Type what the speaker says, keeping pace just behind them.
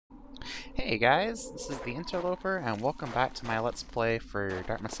Hey guys, this is TheInterloper, and welcome back to my Let's Play for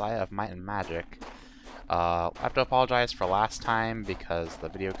Dark Messiah of Might and Magic. I have to apologize for last time because the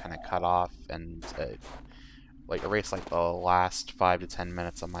video kind of cut off and erased like the last 5 to 10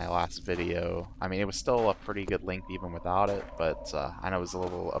 minutes of my last video. I mean, it was still a pretty good length even without it, but I know it was a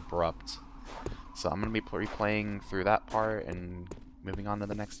little abrupt. So I'm going to be replaying through that part and moving on to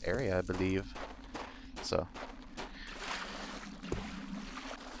the next area, I believe. So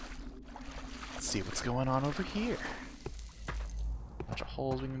see what's going on over here. Bunch of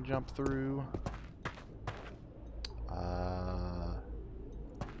holes we can jump through. Oh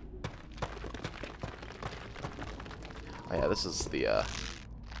yeah, this is the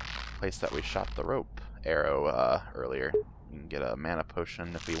place that we shot the rope arrow earlier. You can get a mana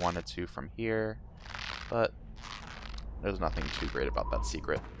potion if we wanted to from here, but there's nothing too great about that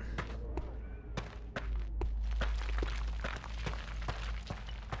secret.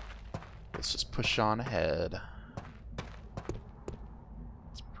 Let's just push on ahead.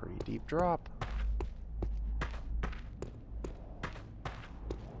 It's a pretty deep drop.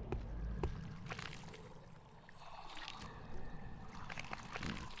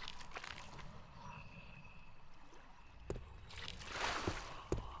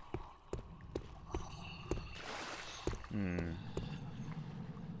 One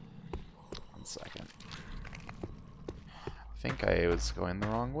second. I think I was going the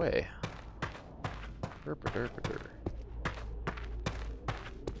wrong way.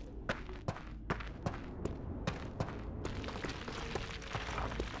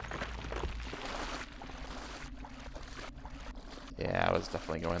 Yeah, I was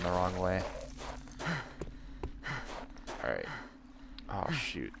definitely going the wrong way. Alright. Oh,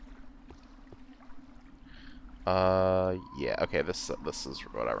 shoot. Yeah, okay, this is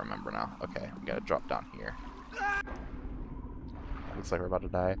what I remember now. Okay, we gotta drop down here. Looks like we're about to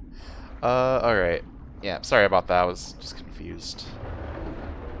die. Alright. Yeah, sorry about that, I was just confused.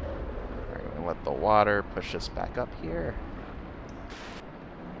 Alright, we're gonna let the water push us back up here.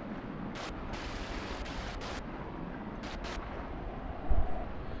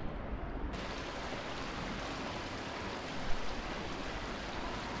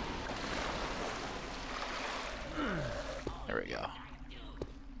 There we go.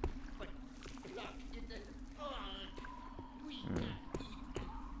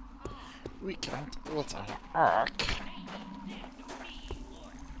 We can't build an ark.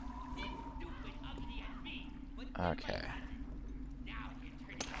 Okay.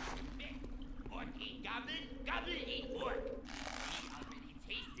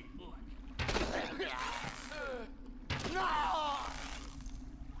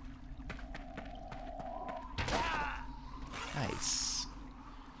 Nice.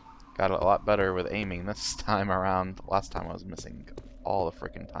 Got it a lot better with aiming this time around. Last time I was missing all the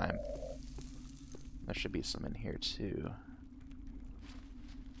frickin' time. There should be some in here too.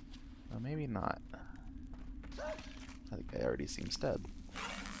 Well, maybe not. I think that already seems dead.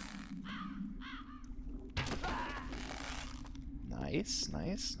 Nice,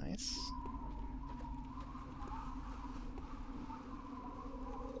 nice, nice.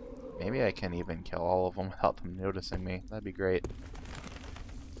 Maybe I can even kill all of them without them noticing me. That'd be great.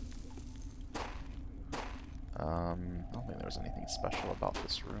 I don't think there was anything special about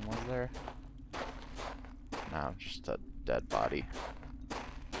this room, was there? No, just a dead body.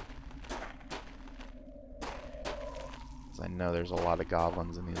 Because I know there's a lot of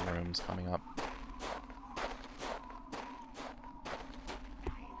goblins in these rooms coming up.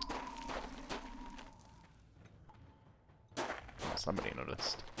 Oh, somebody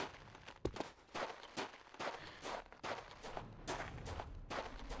noticed.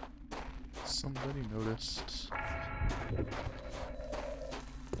 Somebody noticed.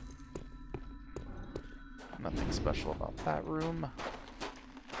 Nothing special about that room.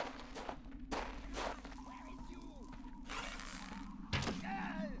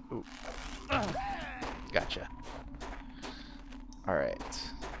 Ooh. Gotcha. Alright.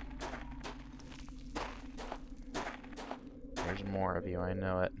 There's more of you, I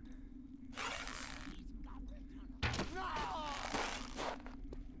know it.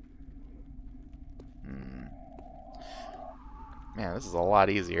 Man, this is a lot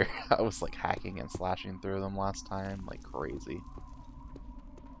easier. I was like hacking and slashing through them last time like crazy.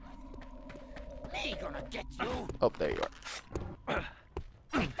 Me gonna get you. Oh, there you are.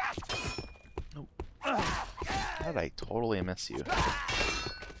 Oh. How did I totally miss you?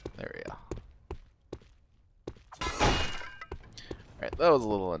 There we go. Alright, that was a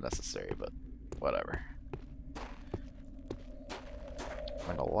little unnecessary, but whatever.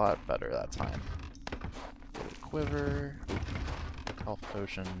 Went a lot better that time. Get a quiver. Health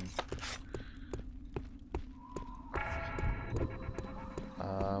potion.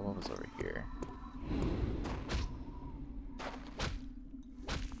 was over here.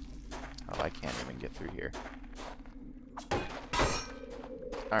 Oh, I can't even get through here.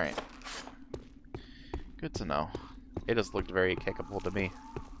 Alright. Good to know. It just looked very kickable to me.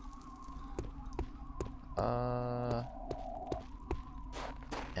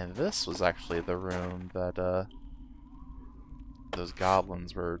 And this was actually the room that, those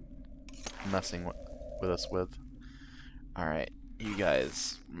goblins were messing with us with. Alright, you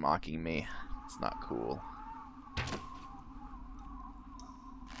guys mocking me. It's not cool.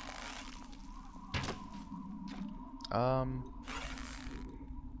 Ah,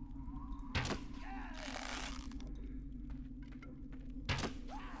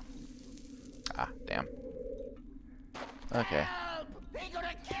 damn. Okay. Help! He's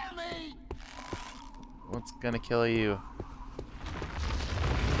gonna kill me! What's gonna kill you?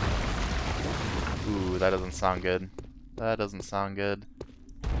 Ooh, that doesn't sound good. That doesn't sound good.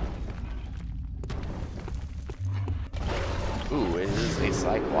 Ooh, it is a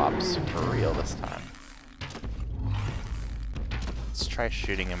Cyclops for real this time. Let's try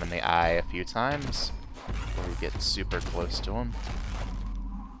shooting him in the eye a few times before we get super close to him.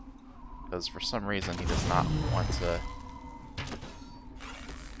 Because for some reason he does not want to...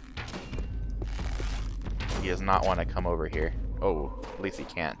 He does not want to come over here. Oh, at least he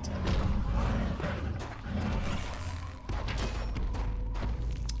can't.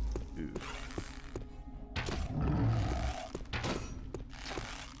 Ooh.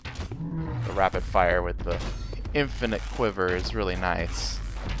 The rapid fire with the infinite quiver is really nice.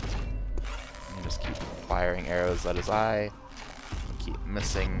 You just keep firing arrows at his eye. Keep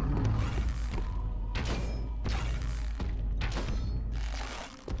missing.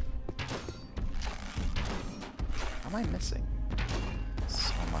 How am I missing?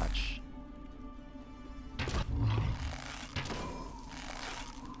 So much.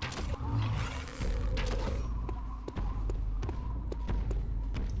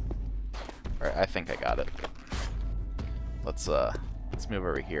 Alright, I think I got it. Let's move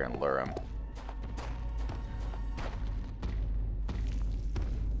over here and lure him.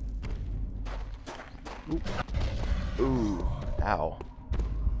 Ooh. Ooh. Ow.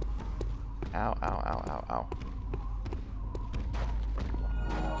 Ow, ow, ow, ow, ow.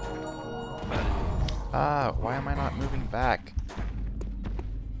 Ah, why am I not moving back?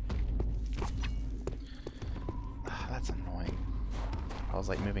 Ah, that's annoying. I was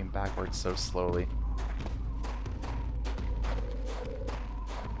like moving backwards so slowly.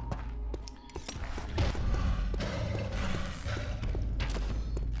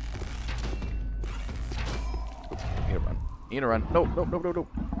 Need to run. Need to run. No, no, no, no, no.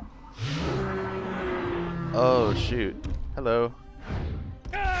 Oh, shoot. Hello.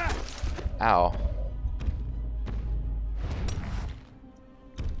 Ow.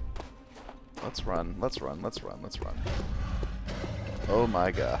 Let's run, let's run, let's run, let's run. Oh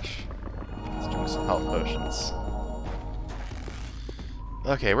my gosh. Let's drink some health potions.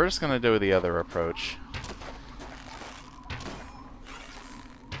 Okay, we're just gonna do the other approach.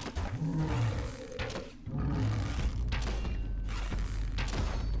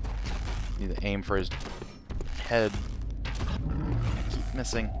 Need to aim for his head. Keep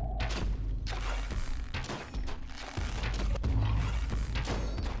missing.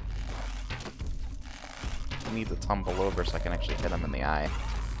 I need to tumble over so I can actually hit him in the eye.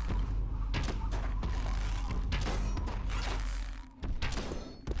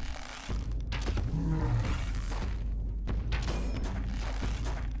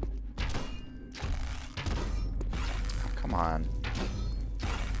 Oh, come on.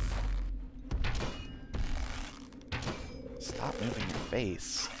 Stop moving your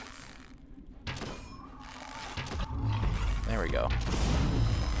face. There we go.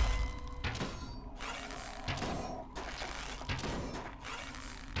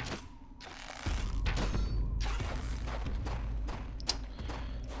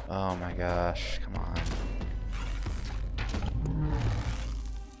 Oh my gosh, come on.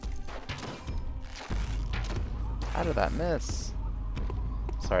 How did that miss?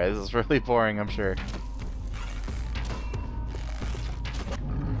 Sorry, this is really boring, I'm sure.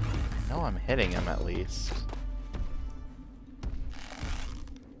 I know I'm hitting him at least.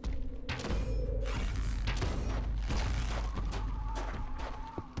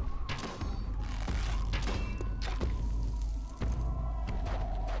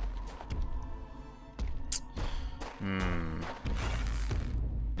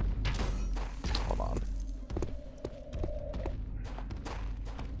 Hold on.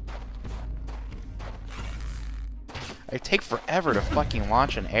 I take forever to fucking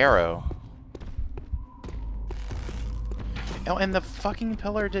launch an arrow. Oh, and the fucking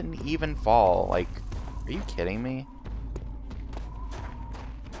pillar didn't even fall. Like, are you kidding me?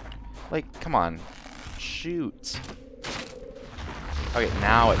 Like, come on. Shoot. Okay,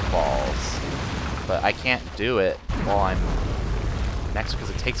 now it falls. But I can't do it while I'm next because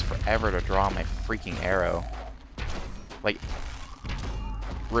it takes forever to draw my freaking arrow. Like,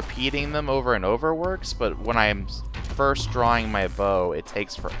 repeating them over and over works, but when I'm first drawing my bow, it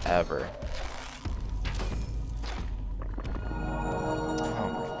takes forever.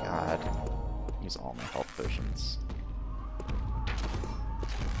 Oh my god. Use all my health potions.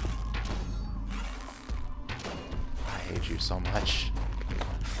 I hate you so much.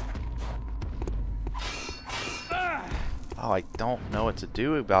 Oh, I don't know what to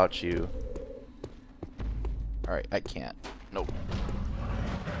do about you. Alright, I can't. Nope.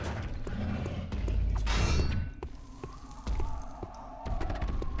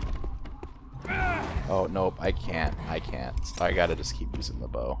 Oh, nope, I can't. I can't. I gotta just keep using the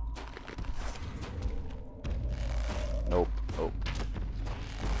bow. Nope, nope.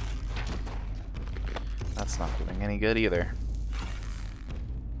 That's not doing any good either.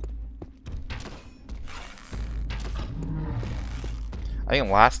 I think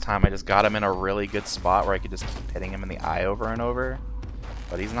last time I just got him in a really good spot where I could just keep hitting him in the eye over and over.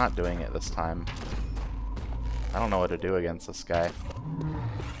 But he's not doing it this time. I don't know what to do against this guy.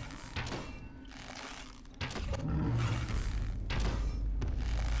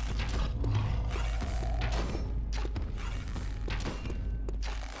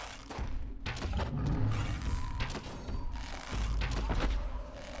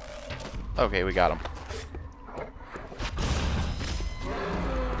 Okay, we got him.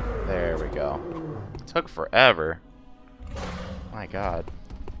 There we go. Took forever. My god.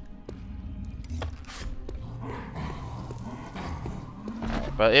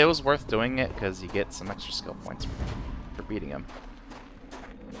 Alright, but it was worth doing it because you get some extra skill points for beating him.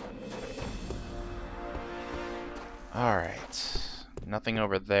 Alright. Nothing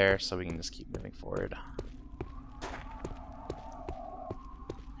over there, so we can just keep moving forward.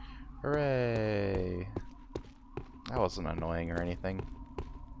 Hooray! That wasn't annoying or anything.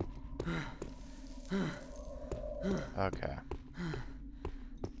 Okay.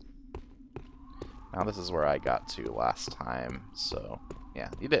 Now this is where I got to last time, so yeah,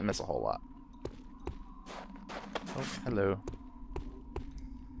 you didn't miss a whole lot. Oh, hello.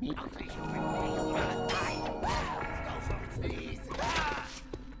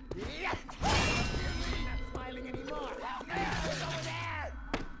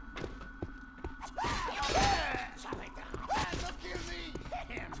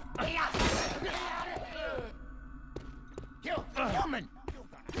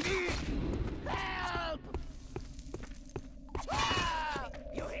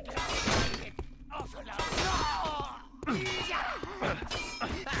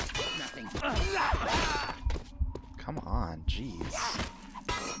 Come on, jeez.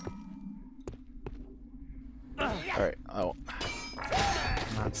 Alright, oh.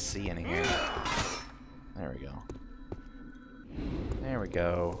 I'm not seeing here. There we go. There we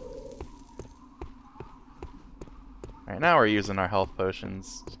go. Alright, now we're using our health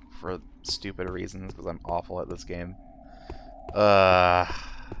potions for stupid reasons, because I'm awful at this game. Alright.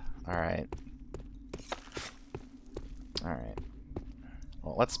 Alright.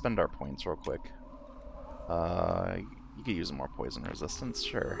 Well, let's spend our points real quick. You could use some more poison resistance,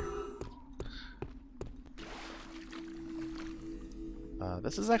 sure.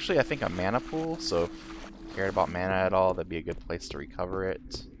 This is actually, I think, a mana pool, so if you cared about mana at all, that'd be a good place to recover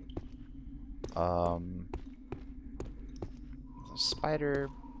it. There's a spider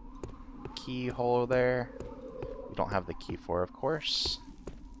keyhole there. We don't have the key for, of course.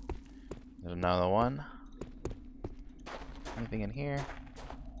 There's another one. Anything in here?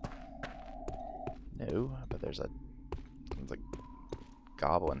 No, but there's a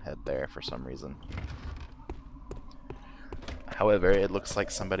goblin head there for some reason. However, it looks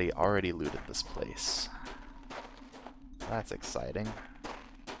like somebody already looted this place. That's exciting.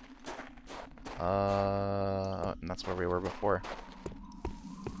 And that's where we were before.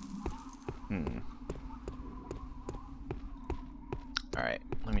 Alright,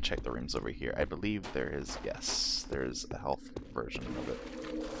 let me check the rooms over here. I believe there is, yes, there's a health version of it.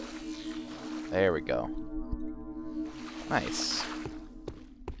 There we go. Nice.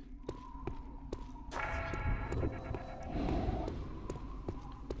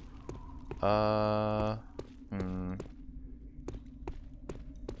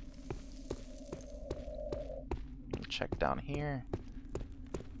 Check down here.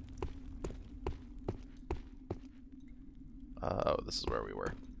 Oh, this is where we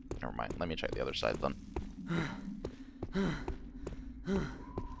were. Never mind. Let me check the other side then.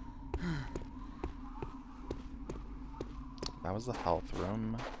 That was the health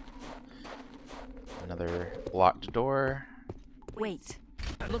room. Another locked door. Wait.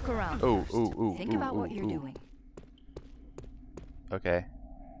 Look around Oh, first. ooh, ooh, Think ooh, about what ooh, you're ooh. doing. Okay.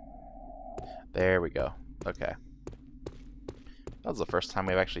 There we go. Okay. That was the first time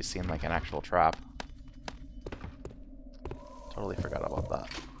we've actually seen like an actual trap. Totally forgot about that.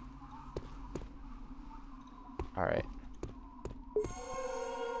 Alright.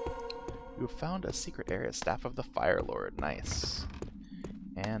 You have found a secret area, Staff of the Fire Lord. Nice.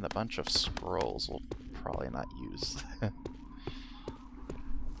 And a bunch of scrolls we'll probably not use.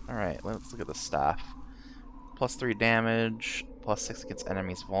 Alright, let's look at the staff. +3 damage, +6 against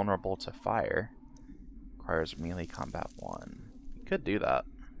enemies vulnerable to fire. Requires melee combat 1. You could do that.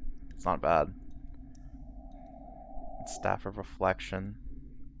 It's not bad. Staff of Reflection.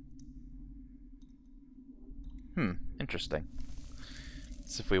 Interesting.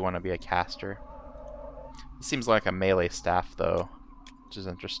 Let's see if we want to be a caster. It seems like a melee staff, though, which is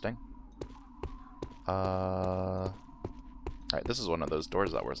interesting. Alright, this is one of those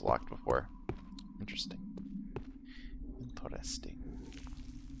doors that was locked before. Interesting. Interesting.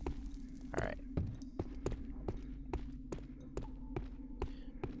 Alright.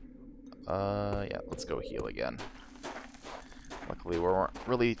 Yeah, let's go heal again. Luckily, we weren't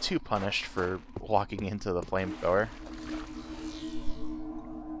really too punished for walking into the flamethrower.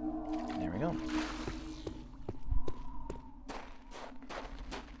 There we go.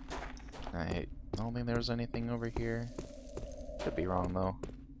 I don't think there was anything over here. Could be wrong, though.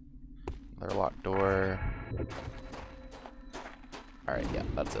 Another locked door. Alright, yeah,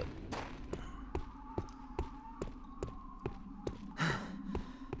 that's it.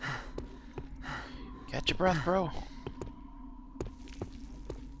 Catch your breath, bro.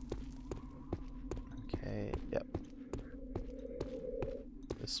 Okay, yep.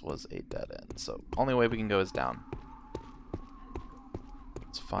 This was a dead end, so only way we can go is down.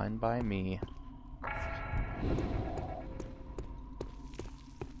 It's fine by me.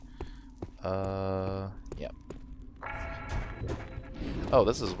 Yep. Oh,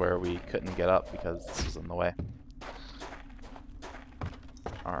 this is where we couldn't get up because this was in the way.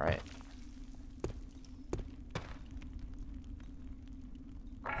 Alright.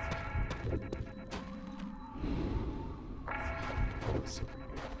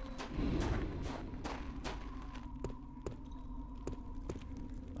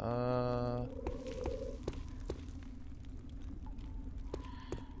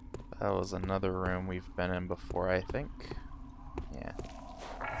 That was another room we've been in before, I think. Yeah.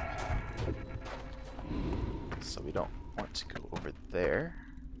 So we don't want to go over there.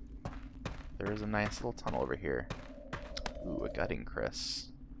 There is a nice little tunnel over here. Ooh, a gutting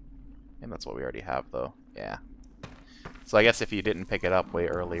Chris. And that's what we already have, though. Yeah. So I guess if you didn't pick it up way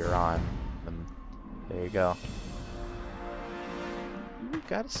earlier on, then there you go. You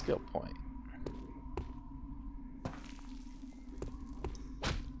got a skill point.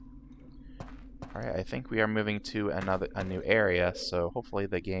 Alright, I think we are moving to a new area, so hopefully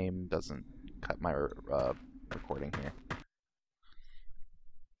the game doesn't cut my recording here.